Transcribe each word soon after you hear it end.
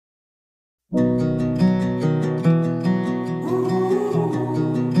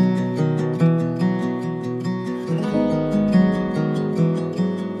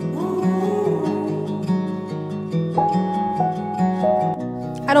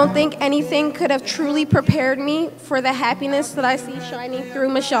don't think anything could have truly prepared me for the happiness that I see shining through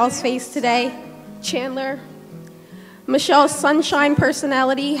Michelle's face today. Chandler. Michelle's sunshine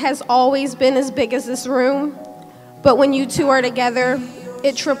personality has always been as big as this room, but when you two are together,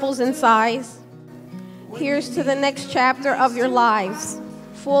 it triples in size. Here's to the next chapter of your lives,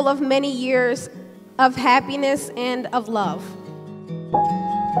 full of many years of happiness and of love.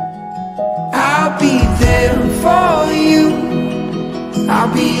 I'll be there for you.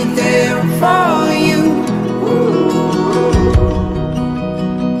 I'll be there for you.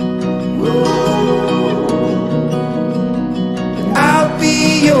 I'll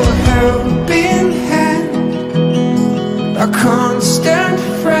be your helping hand, a constant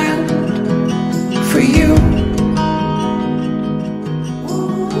friend for you.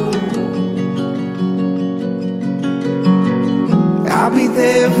 I'll be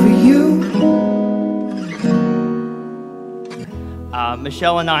there for you.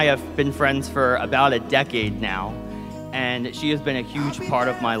 Michelle and I have been friends for about a decade now, and she has been a huge part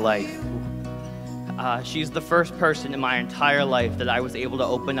of my life. She's the first person in my entire life that I was able to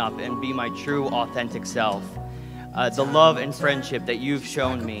open up and be my true, authentic self. The love and friendship that you've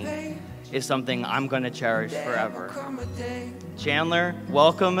shown me is something I'm going to cherish forever. Chandler,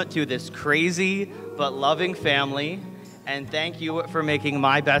 welcome to this crazy but loving family, and thank you for making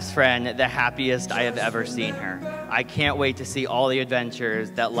my best friend the happiest I have ever seen her. I can't wait to see all the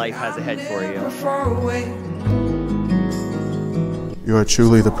adventures that life has ahead for you. You are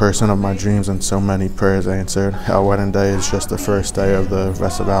truly the person of my dreams and so many prayers answered. Our wedding day is just the first day of the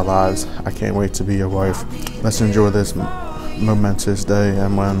rest of our lives. I can't wait to be your wife. Let's enjoy this momentous day,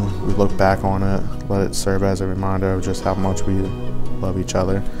 and when we look back on it, let it serve as a reminder of just how much we love each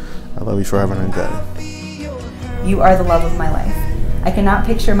other. I love you forever and a day. You are the love of my life. I cannot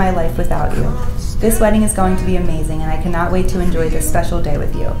picture my life without you. This wedding is going to be amazing, and I cannot wait to enjoy this special day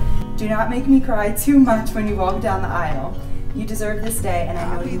with you. Do not make me cry too much when you walk down the aisle. You deserve this day, and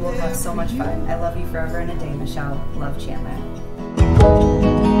I know you will have so much fun. I love you forever and a day, Michelle. Love, Chandler.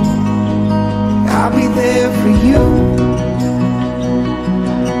 I'll be there for you.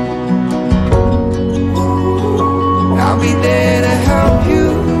 I'll be there to help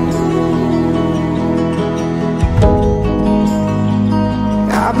you.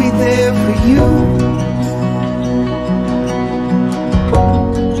 I'll be there for you.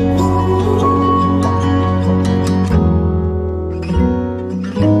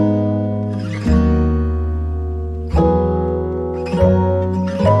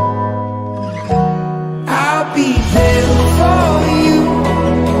 I'll be there for you.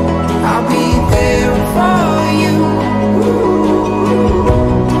 I'll be there for you.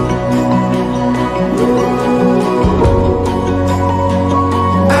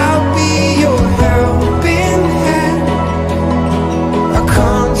 I'll be your helping hand, a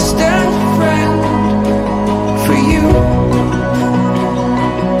constant friend for you.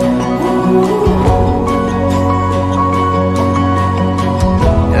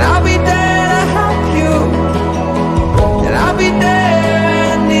 And I'll be there to help you. And I'll be there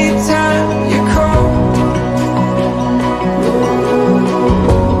anytime you call.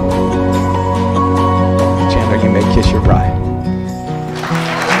 Chandler, you may kiss your bride.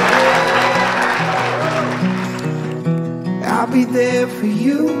 I'll be there for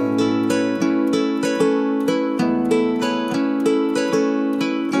you.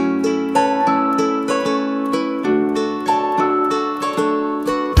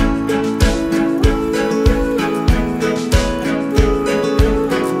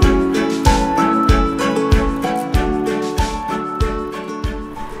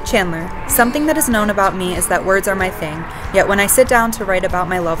 Chandler, something that is known about me is that words are my thing, yet when I sit down to write about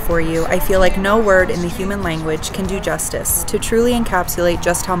my love for you, I feel like no word in the human language can do justice to truly encapsulate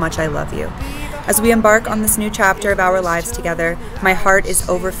just how much I love you. As we embark on this new chapter of our lives together, my heart is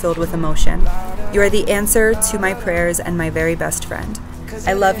overfilled with emotion. You are the answer to my prayers and my very best friend.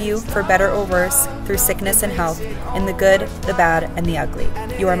 I love you, for better or worse, through sickness and health, in the good, the bad, and the ugly.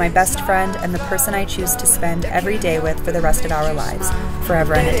 You are my best friend and the person I choose to spend every day with for the rest of our lives,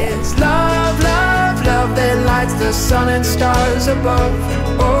 forever and a day. It's love, love, love that lights the sun and stars above.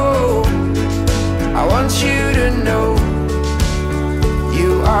 Oh, I want you to know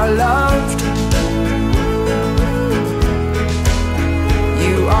you are loved.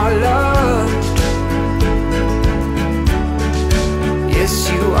 You are loved.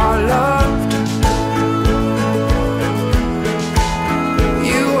 Yes, you are loved.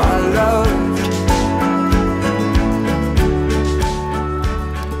 You are loved.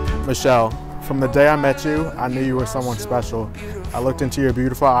 Michelle, from the day I met you, I knew you were someone special. I looked into your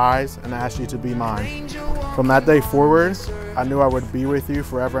beautiful eyes and asked you to be mine. From that day forward, I knew I would be with you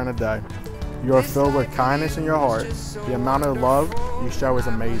forever and a day. You are filled with kindness in your heart. The amount of love you show is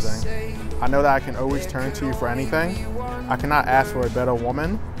amazing. I know that I can always turn to you for anything. I cannot ask for a better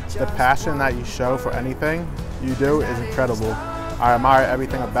woman. The passion that you show for anything you do is incredible. I admire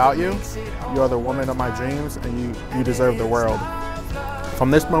everything about you. You are the woman of my dreams, and you deserve the world.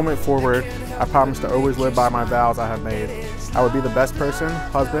 From this moment forward, I promise to always live by my vows I have made. I will be the best person,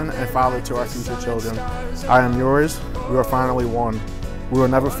 husband, and father to our future children. I am yours. We are finally one. We will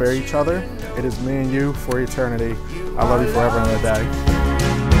never fear each other. It is me and you for eternity. I love you forever and a day.